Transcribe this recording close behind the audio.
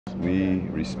We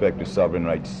respect the sovereign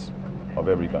rights of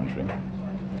every country.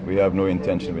 We have no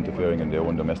intention of interfering in their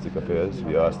own domestic affairs.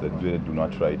 We ask that they do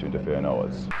not try to interfere in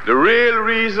ours. The real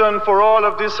reason for all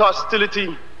of this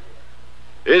hostility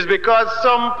is because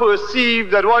some perceive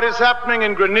that what is happening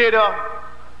in Grenada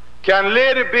can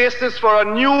lay the basis for a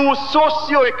new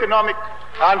socio-economic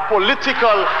and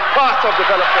political path of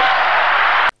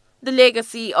development. The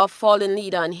legacy of fallen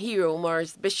leader and hero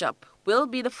Maurice Bishop will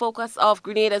be the focus of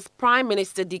Grenada's Prime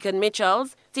Minister Deacon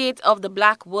Mitchell's State of the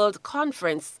Black World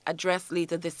Conference address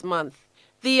later this month.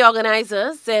 The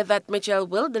organizers said that Mitchell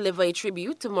will deliver a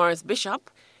tribute to Maurice Bishop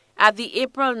at the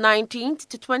April 19th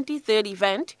to 23rd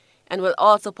event and will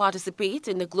also participate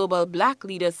in the Global Black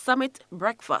Leaders Summit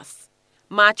breakfast.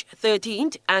 March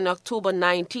 13th and October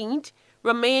 19th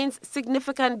remains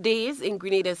significant days in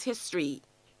Grenada's history.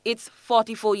 It's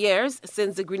 44 years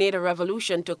since the Grenada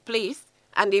Revolution took place,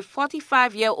 and a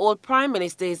 45-year-old Prime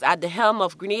Minister is at the helm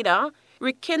of Grenada,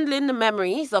 rekindling the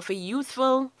memories of a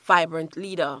youthful, vibrant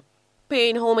leader.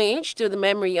 Paying homage to the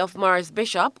memory of Maurice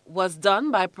Bishop was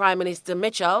done by Prime Minister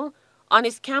Mitchell on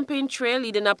his campaign trail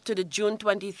leading up to the June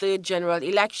 23rd general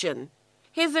election.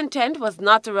 His intent was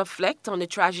not to reflect on the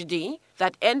tragedy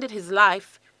that ended his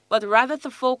life, but rather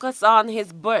to focus on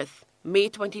his birth, May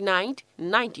 29,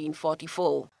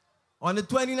 1944. On the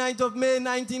 29th of May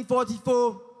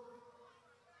 1944,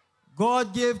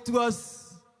 God gave to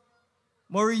us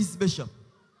Maurice Bishop.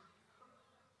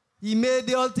 He made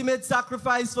the ultimate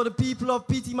sacrifice for the people of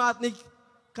Petite Martinique,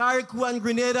 Carriacou and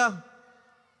Grenada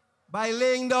by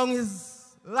laying down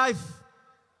his life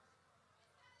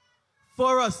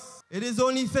for us. It is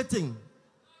only fitting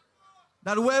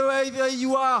that wherever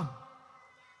you are,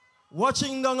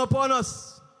 watching down upon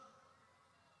us,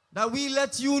 that we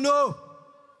let you know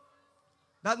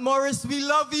that Maurice, we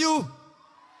love you.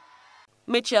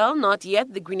 Mitchell, not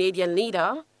yet the Grenadian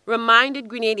leader, reminded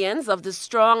Grenadians of the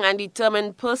strong and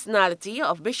determined personality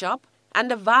of Bishop and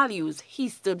the values he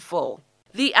stood for.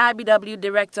 The IBW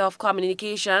Director of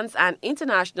Communications and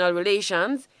International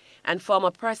Relations and former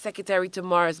Press Secretary to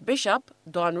Maurice Bishop,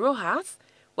 Don Rojas,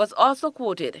 was also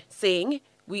quoted saying,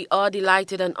 "We are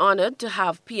delighted and honored to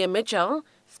have PM Mitchell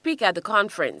speak at the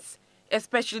conference,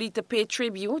 especially to pay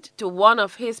tribute to one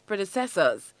of his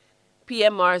predecessors,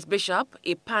 PM Maurice Bishop,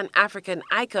 a Pan-African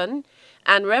icon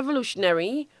and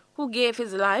revolutionary who gave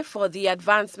his life for the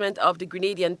advancement of the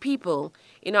Grenadian people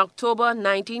in October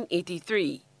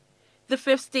 1983. The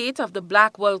fifth State of the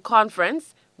Black World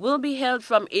Conference will be held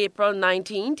from April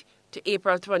 19th to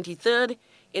April 23rd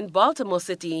in Baltimore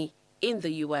City in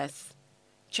the U.S.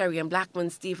 Cherry and Blackman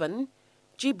Stephen,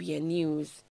 GBN News.